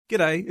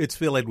G'day, it's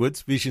Phil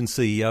Edwards, Vision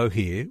CEO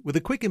here, with a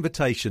quick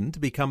invitation to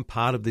become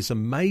part of this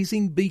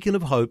amazing beacon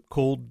of hope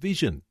called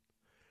Vision.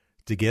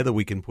 Together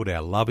we can put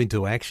our love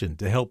into action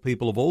to help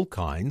people of all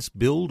kinds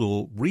build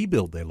or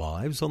rebuild their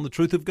lives on the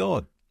truth of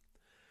God.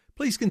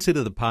 Please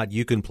consider the part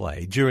you can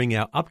play during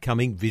our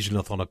upcoming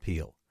Visionathon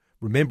appeal,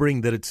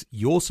 remembering that it's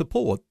your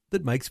support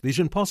that makes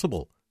Vision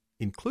possible,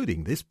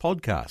 including this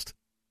podcast.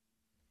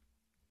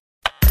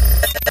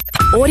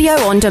 Audio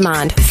on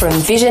demand from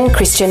Vision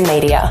Christian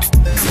Media.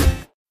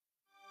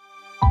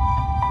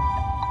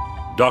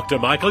 Dr.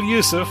 Michael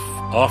Youssef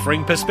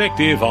offering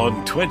perspective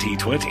on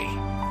 2020.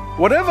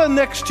 Whatever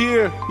next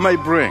year may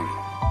bring,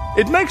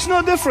 it makes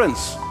no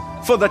difference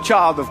for the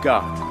child of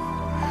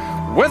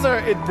God. Whether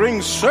it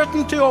brings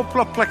certainty or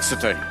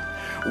perplexity,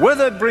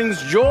 whether it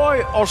brings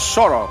joy or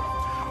sorrow,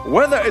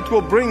 whether it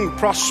will bring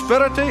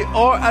prosperity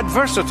or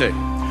adversity,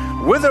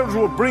 whether it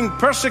will bring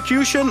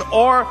persecution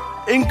or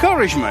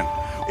encouragement,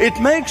 it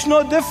makes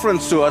no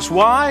difference to us.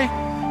 Why?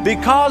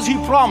 Because He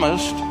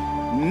promised,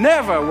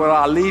 never will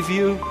I leave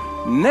you,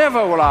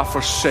 never will I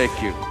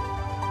forsake you.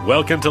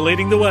 Welcome to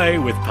Leading the Way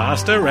with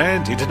pastor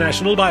and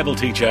international Bible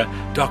teacher,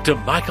 Dr.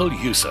 Michael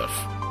Youssef.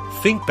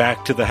 Think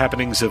back to the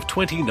happenings of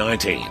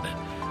 2019.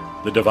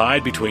 The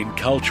divide between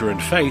culture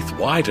and faith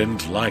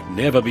widened like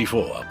never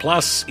before.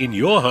 Plus, in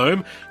your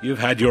home, you've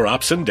had your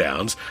ups and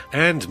downs,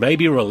 and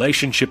maybe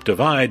relationship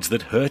divides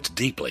that hurt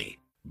deeply.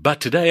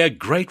 But today, a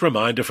great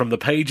reminder from the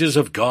pages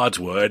of God's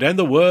Word and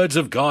the words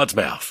of God's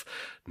mouth.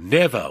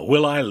 Never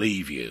will I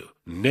leave you.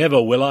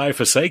 Never will I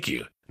forsake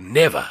you.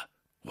 Never.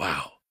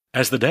 Wow.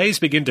 As the days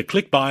begin to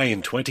click by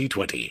in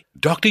 2020,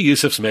 Dr.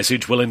 Youssef's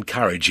message will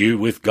encourage you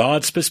with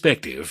God's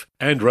perspective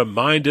and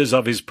reminders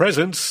of His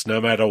presence no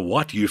matter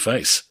what you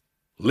face.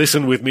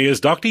 Listen with me as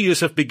Dr.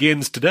 Youssef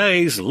begins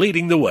today's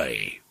Leading the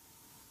Way.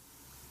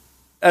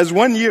 As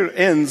one year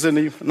ends and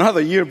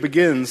another year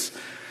begins,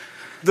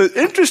 the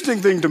interesting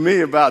thing to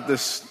me about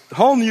this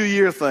whole New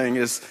Year thing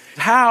is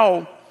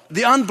how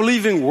the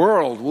unbelieving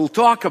world will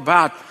talk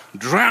about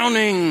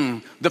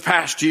drowning the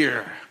past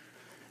year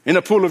in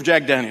a pool of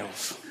Jack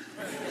Daniels.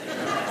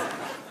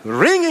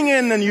 Ringing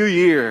in the new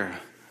year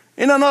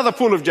in another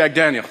pool of Jack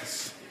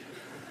Daniels.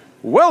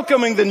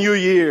 Welcoming the new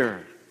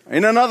year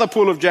in another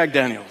pool of Jack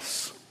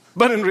Daniels.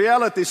 But in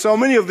reality, so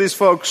many of these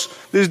folks,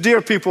 these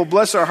dear people,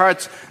 bless their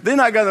hearts, they're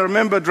not going to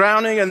remember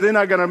drowning and they're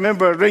not going to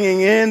remember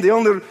ringing in. The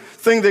only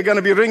thing they're going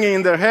to be ringing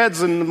in their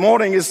heads in the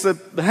morning is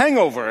the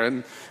hangover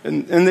and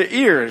their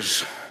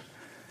ears.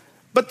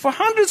 But for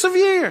hundreds of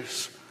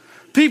years,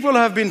 people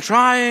have been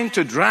trying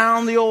to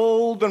drown the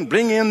old and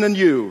bring in the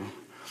new.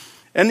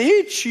 And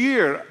each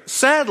year,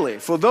 sadly,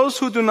 for those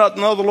who do not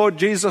know the Lord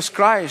Jesus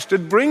Christ,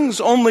 it brings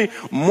only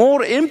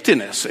more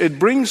emptiness. It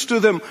brings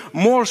to them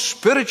more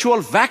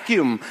spiritual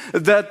vacuum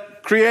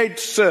that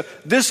creates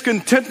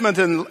discontentment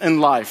in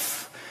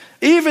life.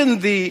 Even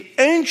the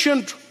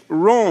ancient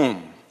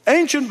Rome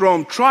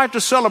tried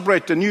to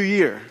celebrate the new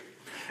year.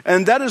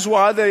 And that is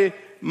why the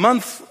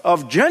month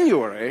of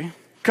January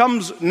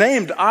comes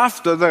named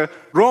after the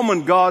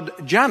Roman god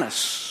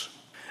Janus.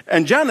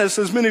 And Janus,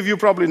 as many of you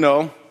probably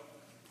know,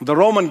 the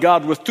Roman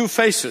god with two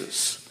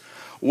faces.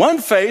 One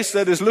face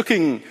that is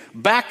looking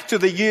back to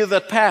the year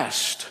that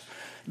passed,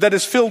 that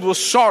is filled with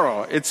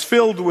sorrow, it's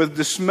filled with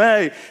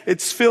dismay,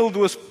 it's filled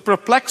with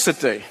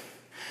perplexity.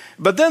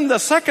 But then the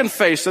second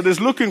face that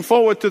is looking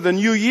forward to the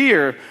new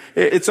year,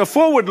 it's a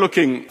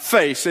forward-looking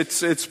face.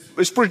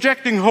 It's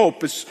projecting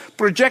hope, it's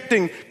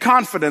projecting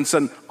confidence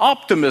and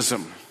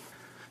optimism.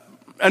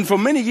 And for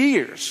many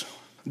years,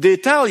 the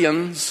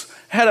Italians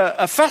had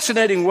a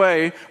fascinating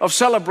way of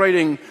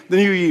celebrating the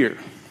new year.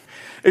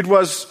 It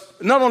was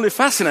not only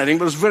fascinating,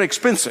 but it was very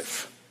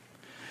expensive.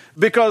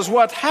 Because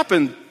what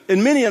happened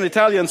in many an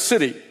Italian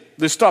city,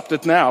 they stopped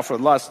it now for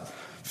the last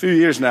few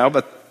years now,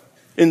 but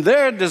in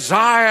their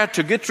desire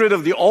to get rid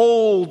of the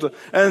old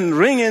and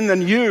ring in the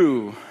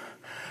new,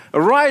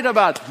 right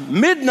about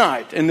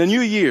midnight in the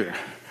new year,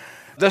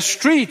 the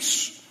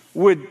streets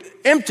would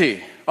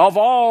empty of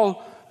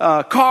all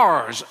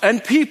cars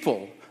and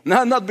people.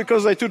 Not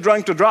because they're too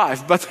drunk to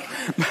drive, but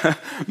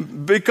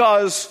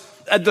because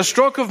at the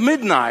stroke of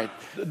midnight,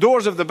 the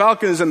doors of the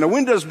balconies and the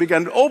windows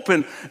began to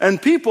open,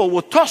 and people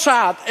would toss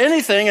out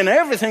anything and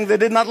everything they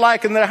did not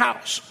like in their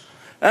house.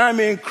 And I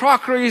mean,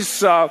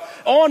 crockeries,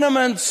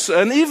 ornaments,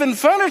 and even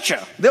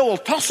furniture. They will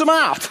toss them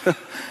out.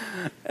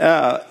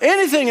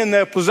 Anything in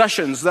their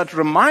possessions that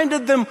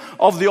reminded them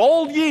of the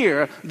old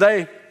year,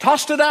 they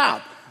tossed it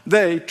out.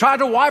 They tried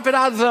to wipe it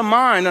out of their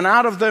mind and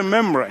out of their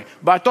memory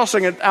by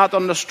tossing it out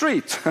on the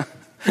street.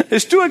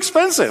 It's too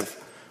expensive.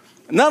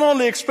 Not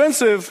only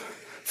expensive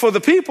for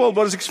the people,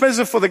 but it's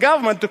expensive for the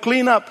government to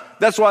clean up.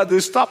 That's why they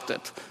stopped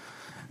it.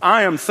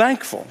 I am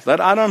thankful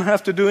that I don't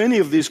have to do any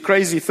of these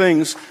crazy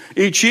things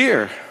each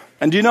year.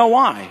 And do you know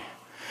why?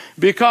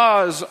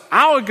 Because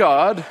our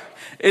God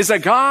is a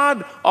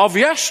God of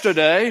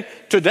yesterday,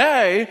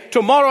 today,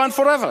 tomorrow, and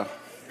forever.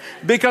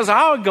 Because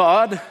our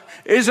God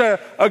is a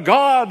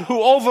God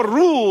who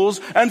overrules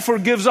and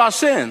forgives our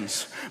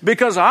sins.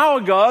 Because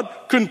our God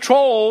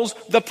controls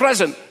the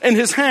present in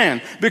His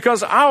hand.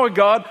 Because our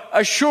God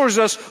assures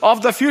us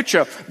of the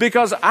future.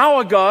 Because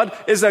our God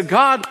is a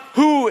God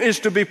who is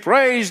to be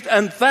praised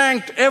and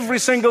thanked every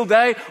single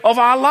day of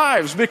our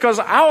lives. Because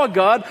our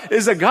God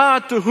is a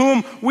God to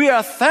whom we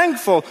are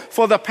thankful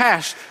for the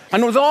past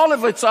and with all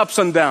of its ups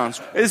and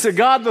downs. It's a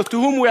God to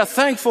whom we are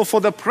thankful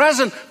for the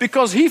present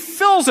because He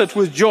fills it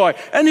with joy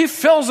and He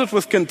fills it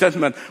with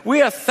contentment.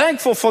 We are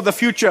thankful for the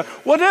future,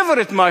 whatever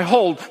it might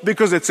hold,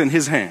 because it's in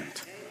His hand.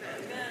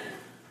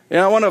 You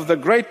know, one of the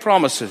great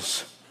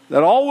promises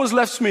that always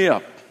lifts me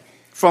up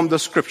from the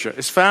Scripture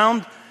is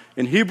found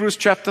in Hebrews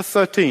chapter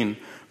 13,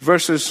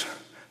 verses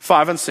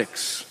 5 and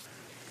 6.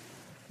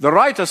 The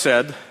writer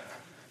said,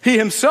 He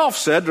Himself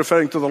said,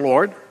 referring to the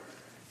Lord,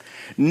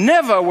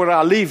 "Never will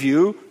I leave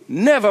you,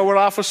 never will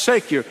I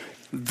forsake you."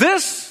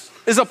 This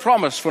is a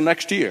promise for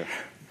next year.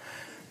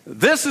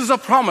 This is a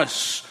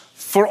promise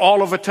for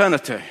all of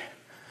eternity.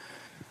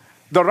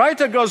 The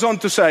writer goes on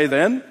to say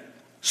then,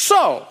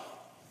 so,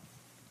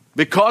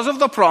 because of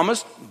the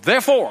promise,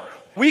 therefore,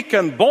 we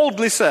can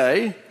boldly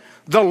say,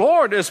 "The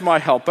Lord is my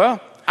helper,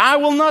 I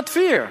will not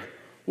fear.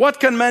 What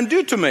can man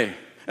do to me?"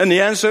 And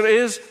the answer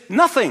is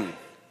nothing.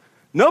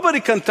 Nobody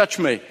can touch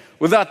me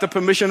without the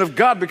permission of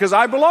God because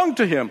I belong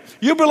to Him.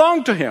 You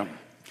belong to Him.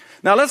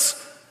 Now let's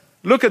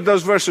look at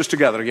those verses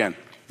together again.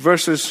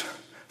 Verses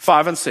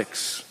 5 and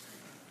 6.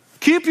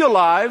 Keep your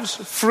lives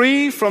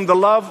free from the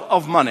love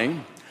of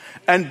money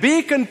and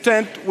be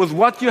content with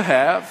what you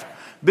have,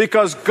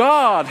 because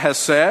God has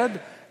said,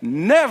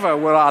 "Never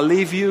will I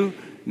leave you,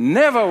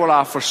 never will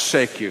I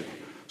forsake you."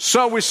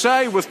 So we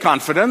say with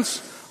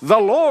confidence, "The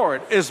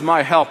Lord is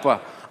my helper.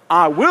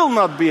 I will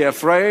not be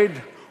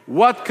afraid.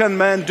 What can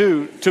man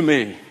do to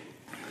me?"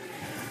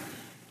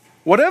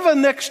 Whatever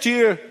next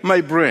year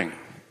may bring,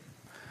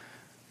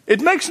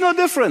 it makes no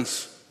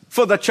difference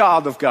for the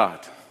child of God.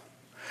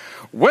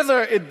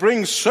 Whether it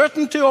brings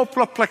certainty or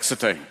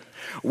perplexity,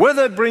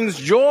 whether it brings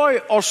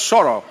joy or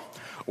sorrow,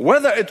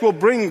 whether it will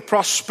bring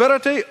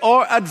prosperity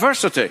or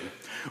adversity,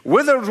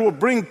 whether it will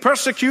bring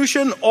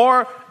persecution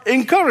or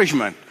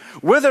encouragement,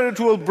 whether it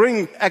will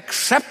bring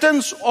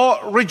acceptance or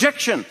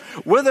rejection,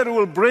 whether it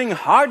will bring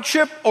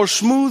hardship or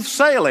smooth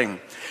sailing,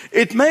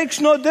 it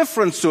makes no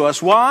difference to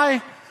us.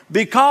 Why?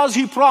 Because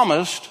He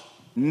promised,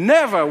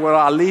 "Never will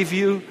I leave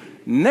you,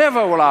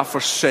 never will I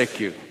forsake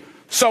you."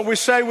 So we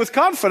say with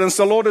confidence,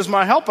 "The Lord is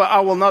my helper, I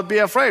will not be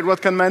afraid.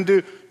 What can man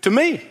do to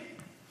me?"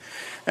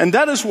 And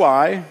that is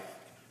why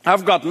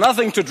I've got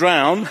nothing to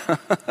drown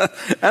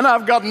and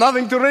I've got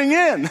nothing to ring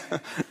in.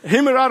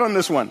 Hear me right on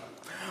this one.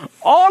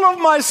 All of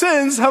my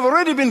sins have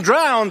already been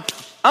drowned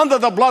under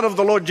the blood of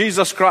the Lord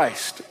Jesus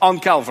Christ on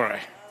Calvary.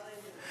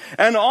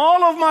 And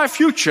all of my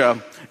future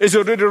is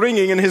already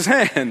ringing in His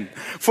hand.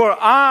 For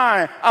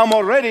I am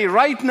already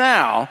right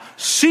now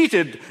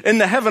seated in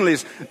the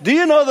heavenlies. Do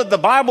you know that the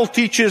Bible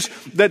teaches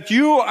that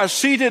you are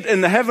seated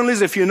in the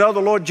heavenlies if you know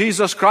the Lord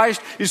Jesus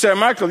Christ? You say,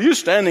 "Michael, you're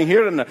standing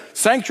here in the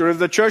sanctuary of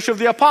the Church of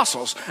the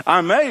Apostles.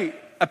 I may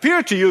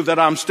appear to you that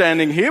I'm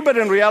standing here, but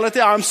in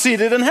reality I'm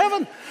seated in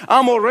heaven.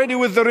 I'm already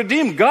with the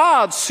redeemed.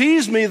 God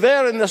sees me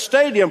there in the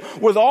stadium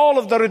with all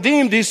of the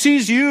redeemed. He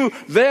sees you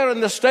there in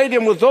the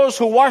stadium with those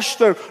who washed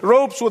their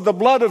robes with the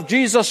blood of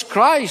Jesus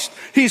Christ.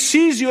 He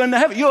sees you in the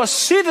heaven. You are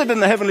seated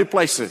in the heavenly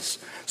places.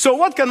 So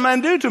what can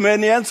man do to me?"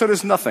 And the answer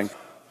is nothing.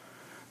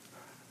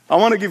 I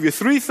want to give you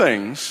three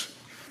things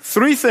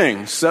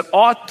that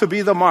ought to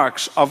be the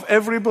marks of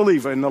every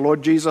believer in the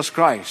Lord Jesus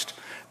Christ.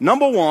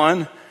 Number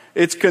one,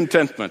 it's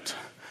contentment.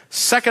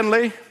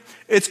 Secondly,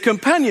 it's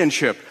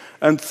companionship.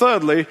 And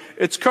thirdly,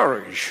 it's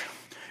courage.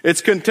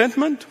 It's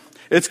contentment,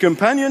 it's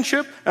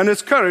companionship, and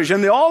it's courage.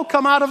 And they all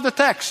come out of the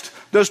text,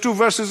 those two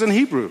verses in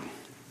Hebrew.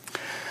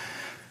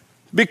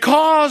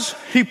 Because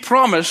He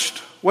promised,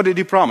 what did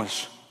He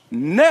promise?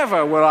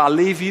 "Never will I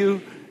leave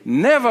you,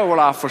 never will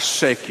I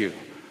forsake you."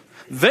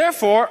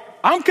 Therefore,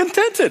 I'm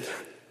contented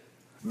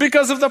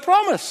because of the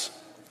promise.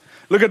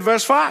 Look at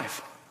verse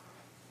 5.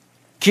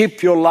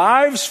 Keep your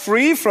lives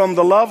free from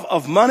the love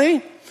of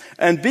money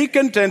and be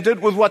contented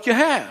with what you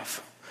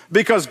have.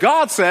 Because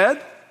God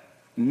said,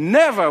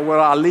 "Never will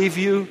I leave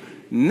you,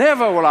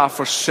 never will I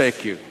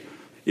forsake you."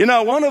 You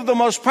know, one of the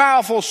most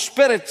powerful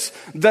spirits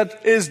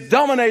that is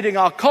dominating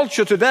our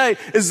culture today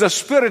is the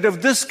spirit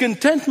of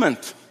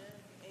discontentment.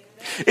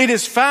 It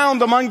is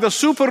found among the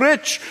super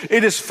rich.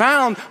 It is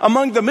found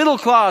among the middle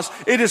class.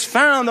 It is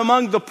found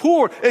among the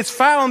poor. It's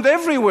found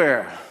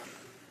everywhere.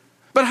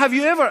 But have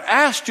you ever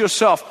asked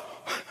yourself,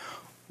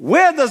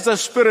 where does the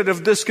spirit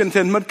of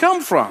discontentment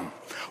come from?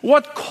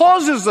 What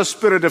causes the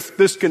spirit of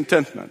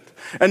discontentment?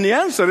 And the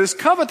answer is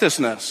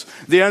covetousness.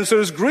 The answer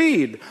is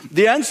greed.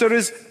 The answer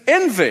is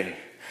envy.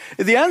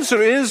 The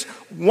answer is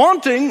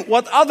wanting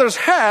what others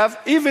have,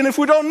 even if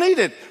we don't need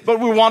it,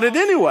 but we want it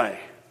anyway.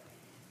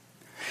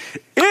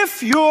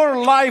 If your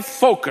life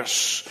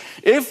focus,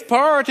 if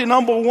priority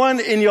number one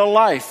in your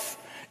life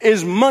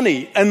is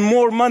money and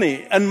more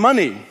money and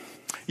money,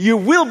 You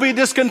will be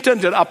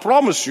discontented. I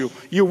promise you,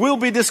 you will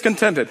be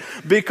discontented.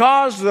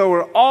 Because there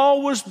will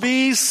always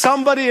be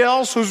somebody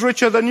else who's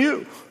richer than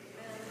you.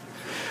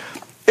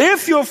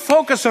 If your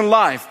focus in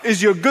life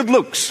is your good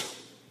looks,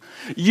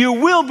 you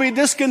will be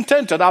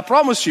discontented, I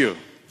promise you.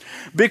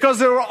 Because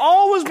there will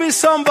always be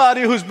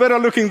somebody who's better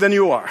looking than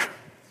you are.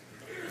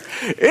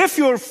 If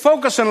your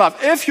focus in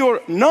life, if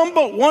your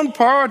number one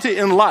priority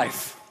in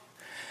life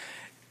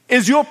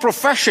is your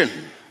profession,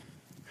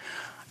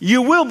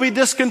 you will be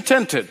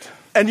discontented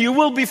and you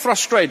will be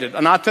frustrated.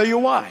 And I'll tell you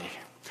why.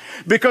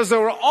 Because there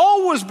will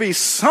always be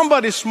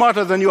somebody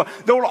smarter than you are.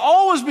 There will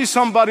always be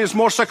somebody who's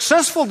more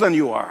successful than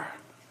you are.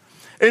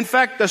 In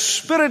fact, the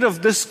spirit of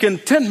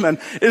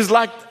discontentment is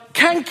like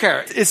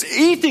canker. It's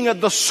eating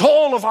at the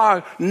soul of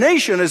our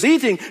nation. It's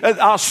eating at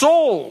our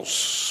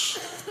souls.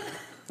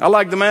 I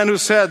like the man who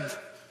said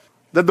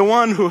that the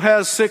one who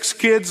has 6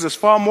 kids is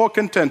far more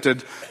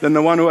contented than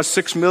the one who has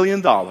 $6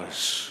 million.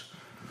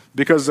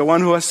 Because the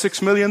one who has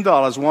 $6 million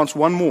wants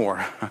one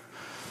more.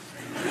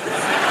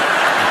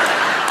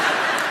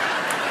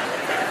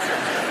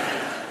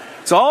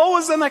 It's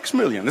always the next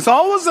million. It's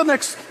always the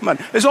next money.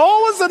 It's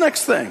always the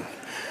next thing.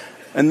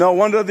 And no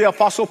wonder the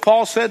Apostle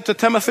Paul said to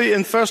Timothy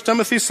in 1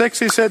 Timothy 6,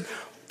 he said,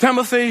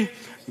 Timothy,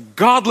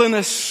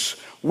 godliness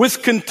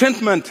with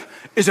contentment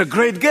is a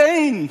great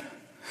gain.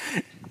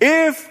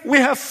 If we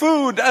have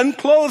food and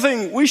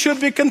clothing, we should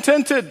be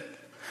contented.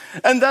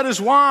 And that is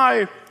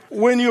why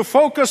when you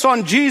focus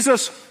on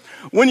Jesus,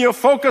 when you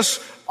focus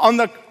on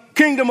the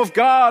kingdom of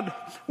God,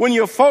 when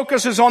your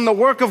focus is on the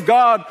work of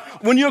God,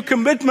 when your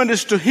commitment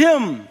is to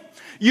Him,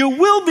 you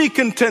will be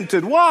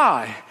contented.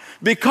 Why?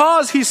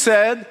 Because He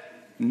said,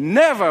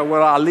 never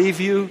will I leave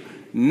you,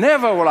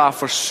 never will I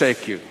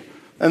forsake you.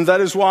 And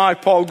that is why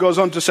Paul goes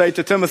on to say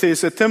to Timothy, he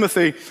said,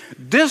 Timothy,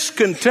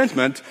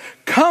 discontentment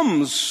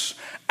comes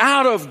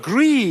out of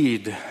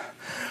greed,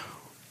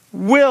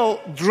 will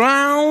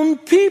drown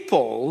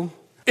people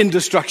in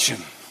destruction.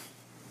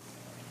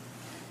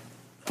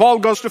 Paul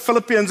goes to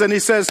Philippians and he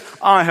says,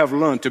 I have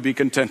learned to be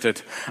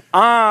contented.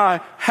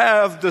 I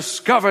have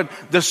discovered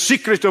the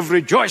secret of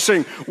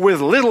rejoicing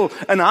with little,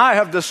 and I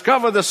have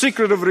discovered the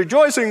secret of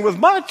rejoicing with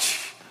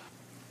much.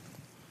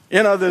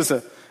 You know, there's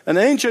an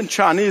ancient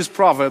Chinese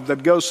proverb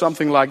that goes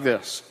something like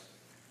this.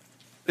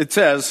 It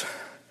says,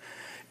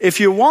 if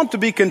you want to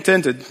be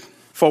contented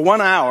for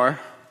 1 hour,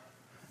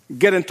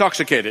 get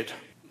intoxicated.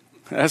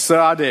 That's the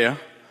idea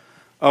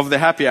of the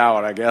happy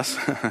hour, I guess.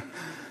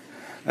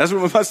 That's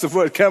where most of the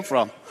word came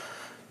from.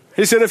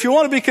 He said, if you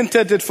want to be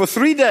contented for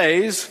 3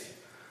 days,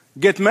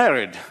 get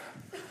married.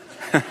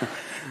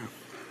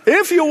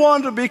 If you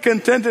want to be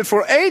contented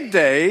for 8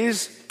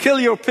 days, kill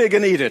your pig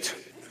and eat it.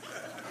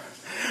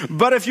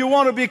 But if you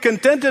want to be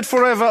contented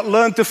forever,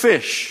 learn to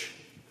fish.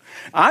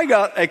 I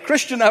got a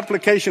Christian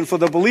application for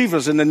the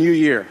believers in the new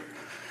year.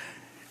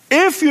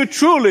 If you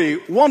truly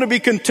want to be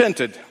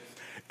contented,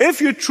 if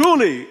you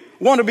truly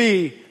want to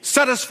be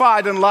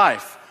satisfied in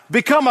life,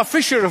 become a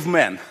fisher of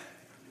men.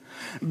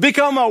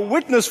 Become a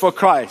witness for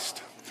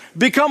Christ.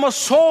 Become a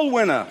soul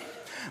winner.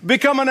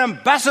 Become an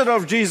ambassador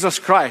of Jesus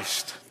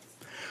Christ.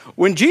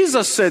 When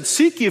Jesus said,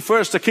 seek ye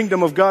first the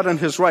kingdom of God and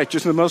His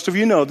righteousness, most of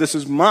you know this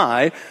is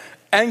my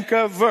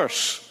anchor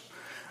verse.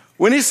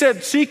 When He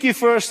said, seek ye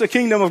first the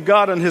kingdom of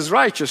God and His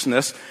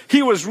righteousness,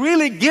 He was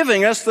really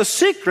giving us the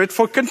secret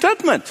for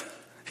contentment.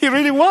 He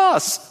really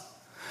was.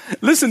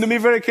 Listen to me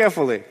very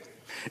carefully.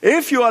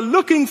 If you are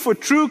looking for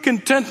true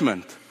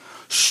contentment,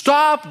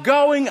 stop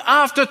going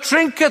after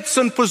trinkets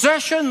and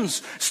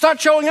possessions. Start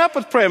showing up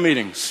at prayer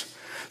meetings.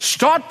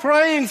 Start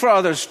praying for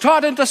others.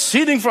 Start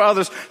interceding for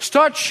others.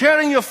 Start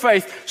sharing your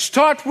faith.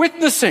 Start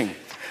witnessing.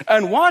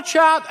 And watch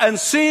out and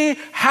see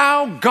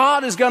how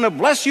God is going to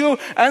bless you,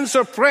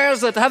 answer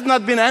prayers that have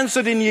not been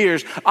answered in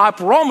years. I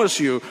promise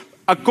you,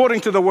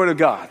 according to the Word of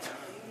God.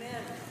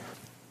 Amen.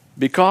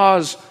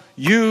 Because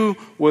you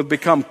will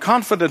become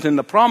confident in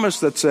the promise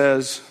that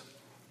says,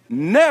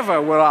 never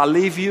will I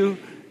leave you,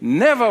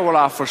 never will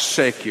I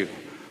forsake you.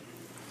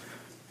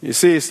 You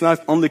see, it's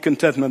not only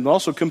contentment, but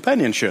also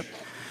companionship.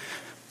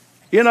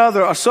 You know,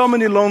 there are so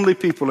many lonely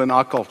people in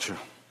our culture.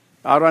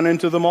 I run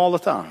into them all the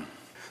time.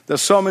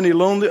 There's so many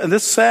lonely, and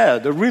it's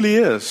sad, there really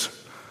is.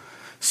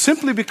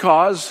 Simply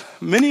because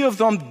many of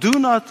them do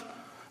not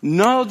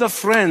know the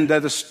friend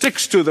that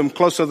sticks to them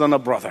closer than a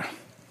brother.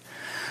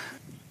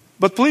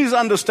 But please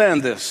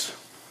understand this.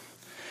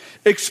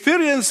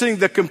 Experiencing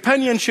the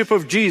companionship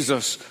of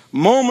Jesus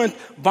moment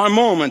by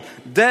moment,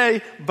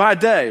 day by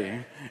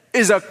day,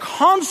 is a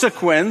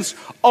consequence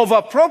of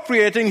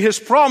appropriating His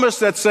promise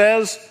that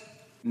says,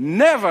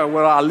 never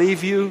will I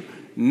leave you,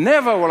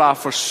 never will I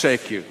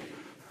forsake you.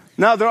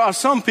 Now, there are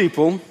some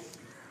people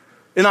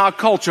in our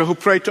culture who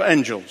pray to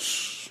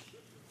angels.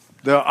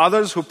 There are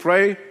others who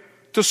pray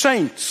to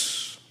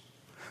saints.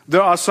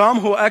 There are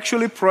some who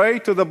actually pray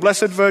to the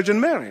Blessed Virgin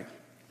Mary.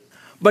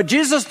 But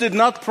Jesus did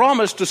not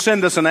promise to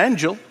send us an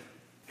angel.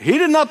 He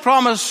did not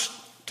promise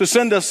to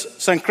send us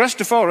St.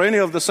 Christopher or any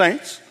of the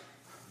saints.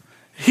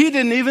 He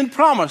didn't even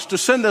promise to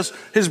send us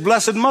His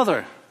Blessed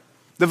Mother,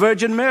 the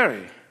Virgin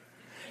Mary.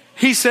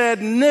 He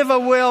said, never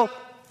will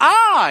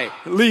I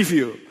leave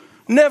you.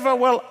 Never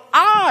will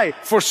I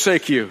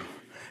forsake you.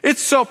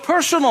 It's so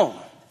personal.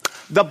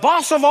 The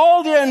boss of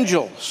all the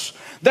angels,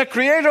 the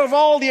creator of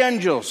all the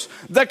angels,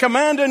 the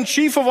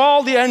commander-in-chief of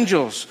all the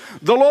angels,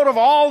 the Lord of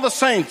all the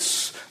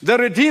saints, the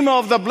Redeemer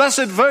of the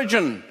Blessed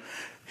Virgin,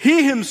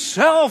 He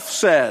Himself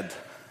said,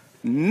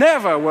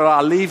 never will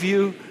I leave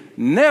you,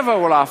 never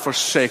will I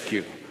forsake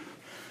you.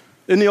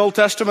 In the Old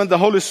Testament, the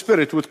Holy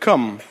Spirit would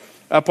come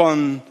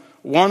upon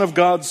one of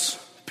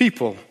God's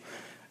people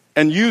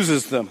and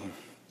uses them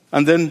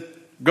and then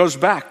goes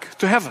back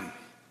to heaven.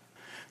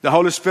 The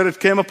Holy Spirit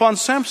came upon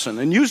Samson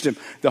and used him.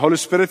 The Holy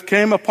Spirit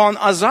came upon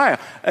Isaiah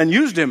and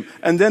used him,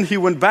 and then he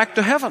went back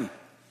to heaven.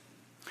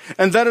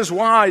 And that is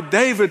why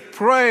David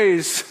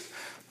prays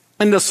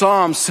in the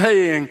Psalm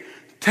saying,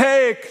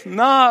 take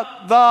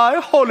not thy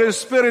Holy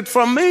Spirit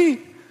from me.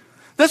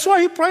 That's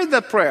why he prayed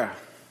that prayer.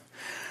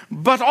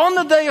 But on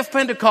the day of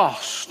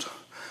Pentecost,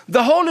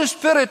 the Holy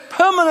Spirit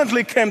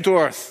permanently came to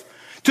earth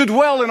to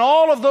dwell in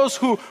all of those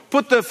who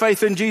put their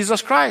faith in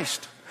Jesus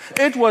Christ.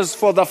 It was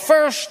for the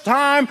first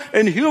time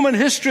in human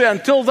history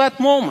until that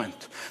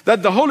moment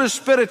that the Holy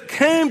Spirit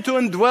came to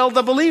indwell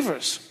the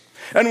believers.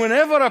 And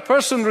whenever a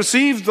person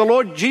receives the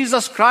Lord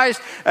Jesus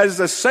Christ as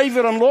the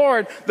Savior and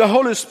Lord, the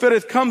Holy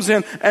Spirit comes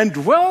in and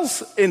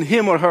dwells in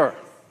him or her.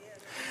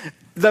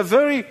 The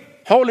very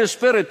Holy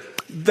Spirit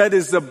that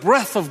is the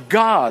breath of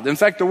God. In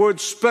fact, the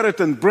word spirit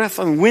and breath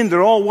and wind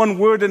are all one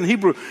word in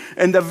Hebrew.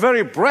 And the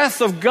very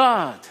breath of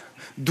God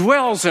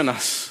dwells in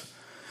us.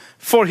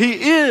 For He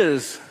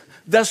is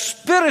the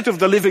Spirit of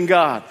the living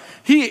God.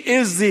 He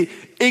is the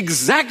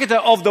executor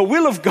of the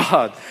will of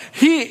God.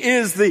 He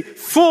is the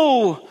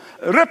full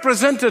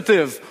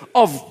representative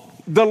of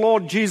the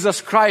Lord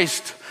Jesus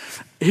Christ.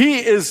 He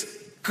is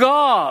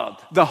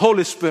God, the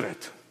Holy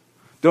Spirit.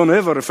 Don't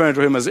ever refer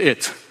to Him as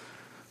it.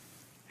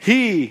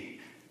 He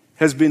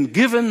has been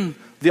given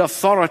the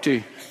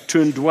authority to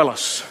indwell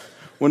us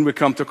when we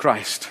come to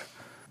Christ.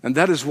 And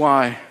that is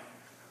why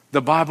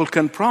the Bible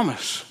can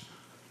promise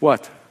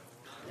what?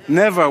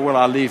 Never will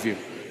I leave you.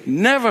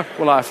 Never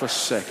will I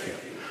forsake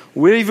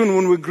you. Even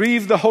when we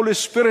grieve the Holy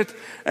Spirit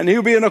and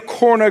He'll be in a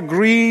corner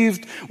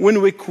grieved,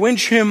 when we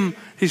quench Him,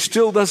 He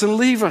still doesn't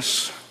leave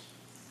us.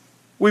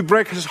 We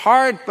break His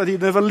heart, but He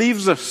never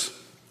leaves us.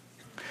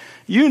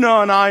 You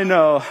know and I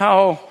know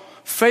how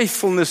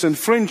faithfulness and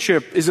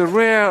friendship is a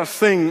rare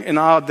thing in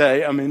our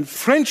day. I mean,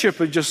 friendship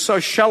is just so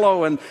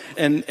shallow and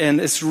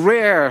it's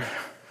rare.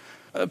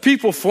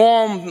 People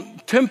form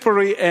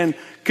temporary and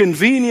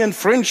convenient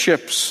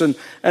friendships and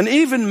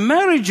even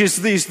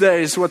marriages these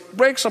days. What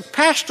breaks a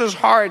pastor's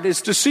heart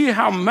is to see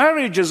how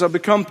marriages have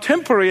become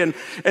temporary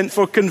and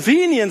for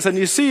convenience. And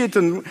you see it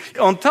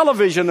on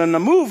television and the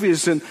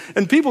movies and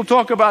people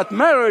talk about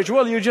marriage.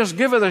 Well, you just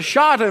give it a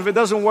shot, and if it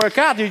doesn't work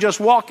out, you just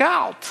walk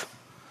out.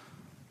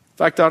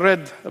 In fact, I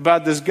read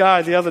about this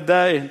guy the other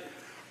day.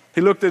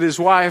 He looked at his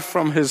wife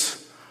from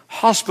his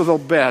hospital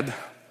bed.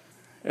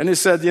 And he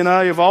said, you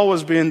know, you've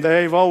always been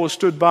there. You've always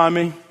stood by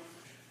me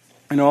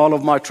in all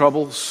of my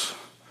troubles.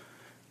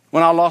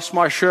 When I lost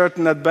my shirt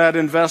in that bad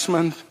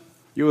investment,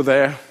 you were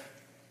there.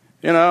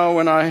 You know,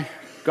 when I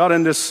got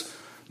in this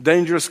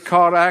dangerous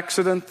car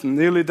accident and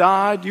nearly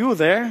died, you were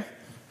there.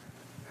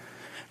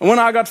 And when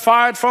I got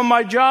fired from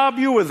my job,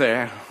 you were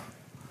there.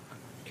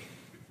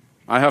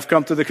 I have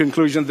come to the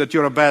conclusion that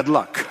you're a bad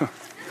luck.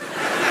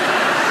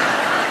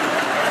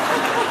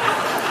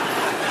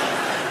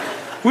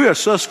 We are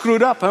so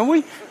screwed up, aren't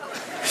we?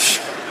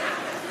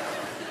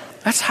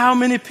 That's how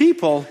many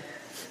people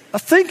are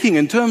thinking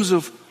in terms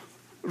of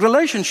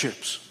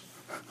relationships,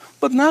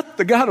 but not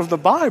the God of the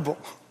Bible.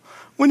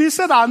 When He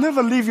said, I'll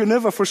never leave you,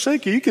 never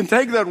forsake you, you can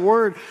take that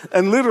word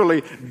and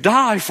literally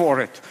die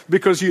for it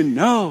because you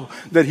know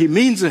that He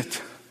means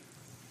it.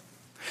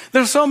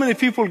 There are so many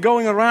people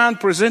going around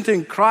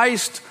presenting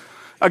Christ,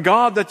 a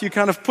God that you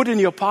kind of put in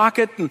your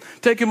pocket and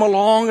take Him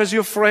along as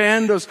your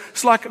friend.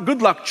 It's like a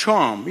good luck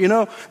charm, you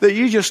know, that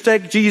you just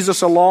take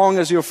Jesus along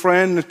as your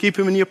friend and keep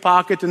Him in your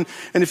pocket. And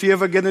if you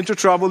ever get into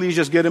trouble, you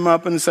just get Him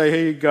up and say,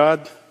 hey,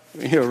 God,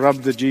 here, rub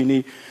the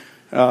genie.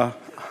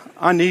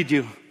 I need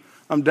you.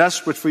 I'm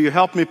desperate for you.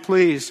 Help me,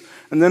 please.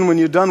 And then when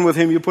you're done with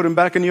Him, you put Him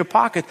back in your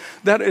pocket.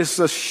 That is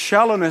the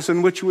shallowness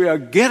in which we are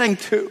getting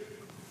to.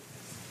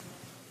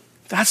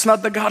 That's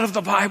not the God of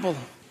the Bible.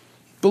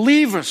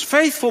 Believers,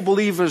 faithful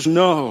believers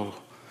know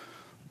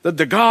that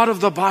the God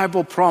of the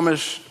Bible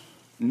promised,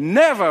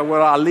 never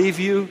will I leave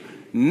you,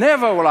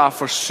 never will I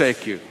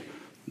forsake you.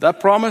 That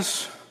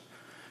promise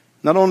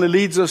not only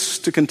leads us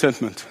to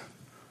contentment,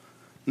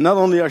 not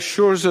only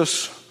assures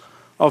us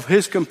of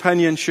His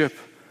companionship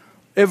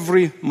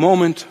every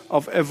moment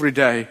of every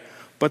day,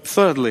 but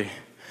thirdly,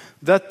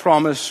 that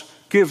promise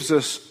gives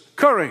us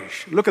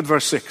courage. Look at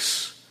verse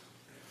 6.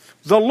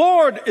 The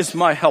Lord is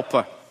my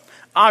helper.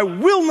 I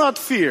will not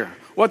fear.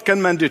 What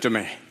can man do to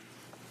me?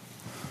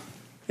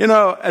 You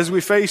know, as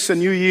we face a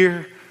new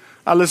year,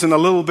 I listen a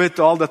little bit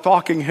to all the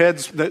talking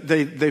heads.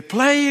 They're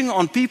playing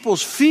on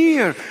people's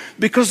fear,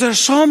 because there's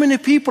so many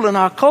people in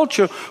our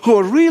culture who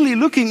are really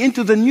looking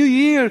into the new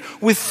year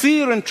with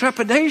fear and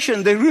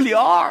trepidation. They really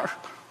are.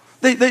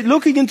 They're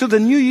looking into the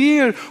new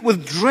year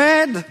with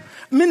dread.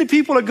 Many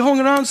people are going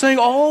around saying,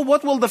 oh,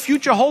 what will the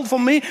future hold for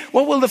me?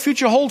 What will the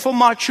future hold for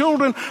my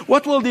children?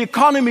 What will the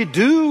economy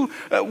do?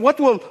 What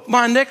will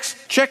my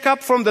next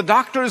checkup from the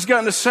doctor is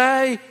going to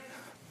say?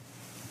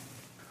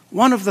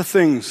 One of the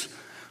things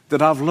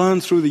that I've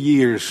learned through the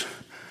years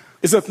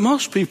is that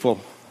most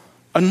people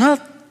are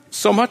not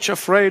so much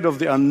afraid of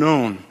the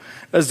unknown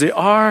as they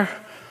are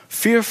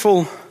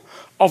fearful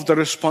of the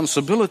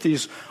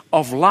responsibilities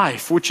of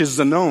life, which is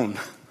the known.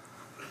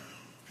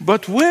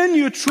 But when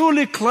you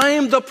truly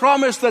claim the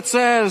promise that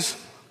says,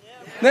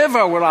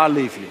 never will I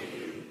leave you,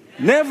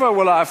 never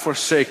will I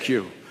forsake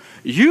you,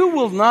 you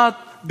will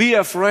not be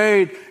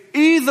afraid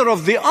either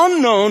of the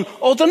unknown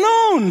or the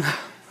known.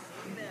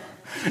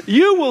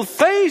 You will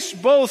face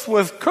both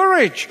with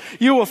courage.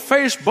 You will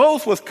face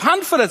both with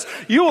confidence.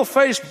 You will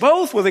face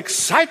both with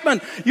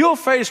excitement. You will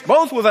face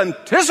both with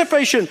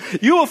anticipation.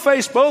 You will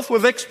face both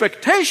with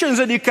expectations,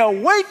 and you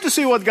can't wait to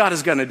see what God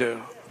is going to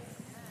do.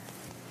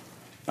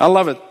 I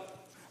love it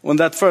when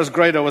that first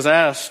grader was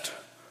asked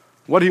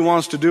what he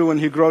wants to do when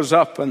he grows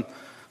up, and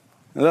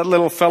that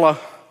little fella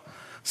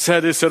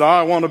said,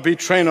 I want to be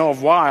trainer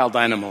of wild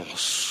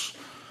animals.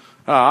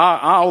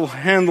 I'll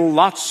handle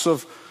lots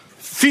of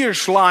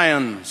fierce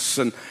lions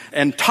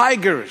and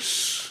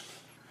tigers.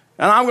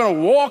 And I'm going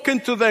to walk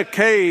into their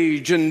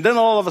cage. And then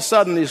all of a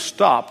sudden he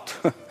stopped.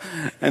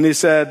 And he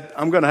said,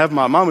 I'm going to have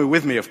my mommy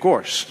with me, of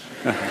course.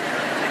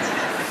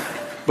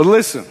 But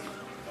listen,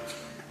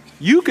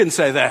 you can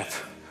say that.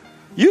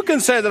 You can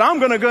say that I'm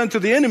going to go into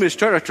the enemy's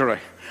territory.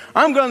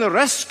 I'm going to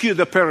rescue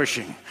the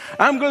perishing.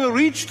 I'm going to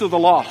reach to the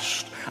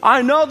lost.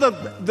 I know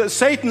that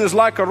Satan is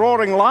like a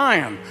roaring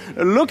lion,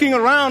 looking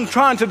around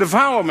trying to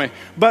devour me.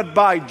 But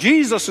by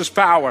Jesus'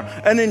 power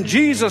and in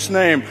Jesus'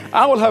 name,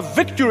 I will have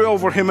victory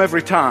over him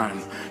every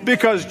time.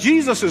 Because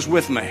Jesus is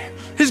with me.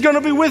 He's going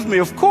to be with me,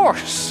 of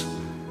course.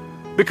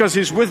 Because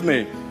he's with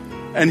me.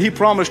 And he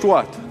promised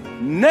what?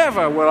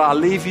 Never will I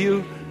leave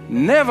you.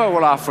 Never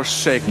will I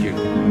forsake you.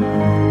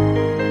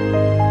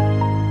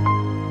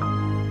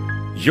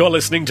 You're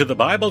listening to the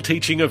Bible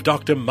teaching of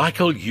Dr.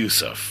 Michael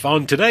Youssef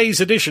on today's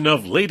edition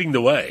of Leading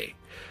the Way.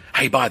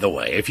 Hey, by the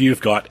way, if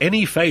you've got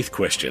any faith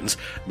questions,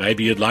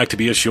 maybe you'd like to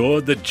be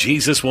assured that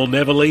Jesus will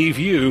never leave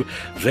you,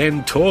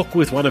 then talk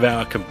with one of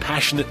our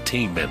compassionate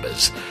team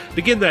members.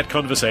 Begin that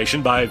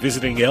conversation by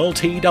visiting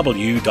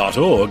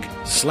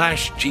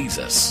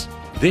ltw.org/Jesus.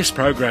 This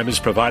program is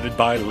provided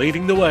by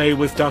Leading the Way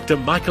with Dr.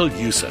 Michael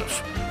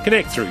Youssef.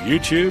 Connect through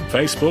YouTube,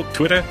 Facebook,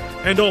 Twitter,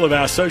 and all of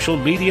our social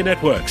media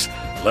networks.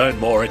 Learn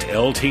more at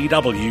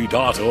ltw.org.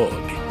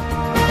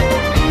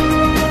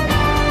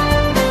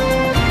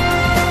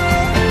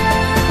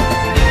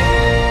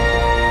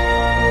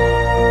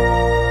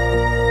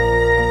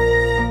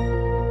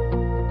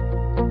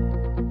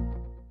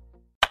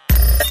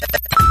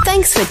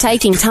 Thanks for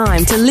taking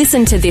time to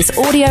listen to this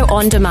audio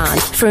on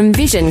demand from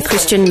Vision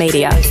Christian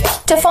Media.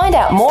 To find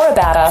out more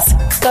about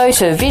us, go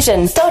to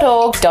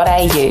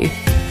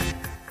vision.org.au.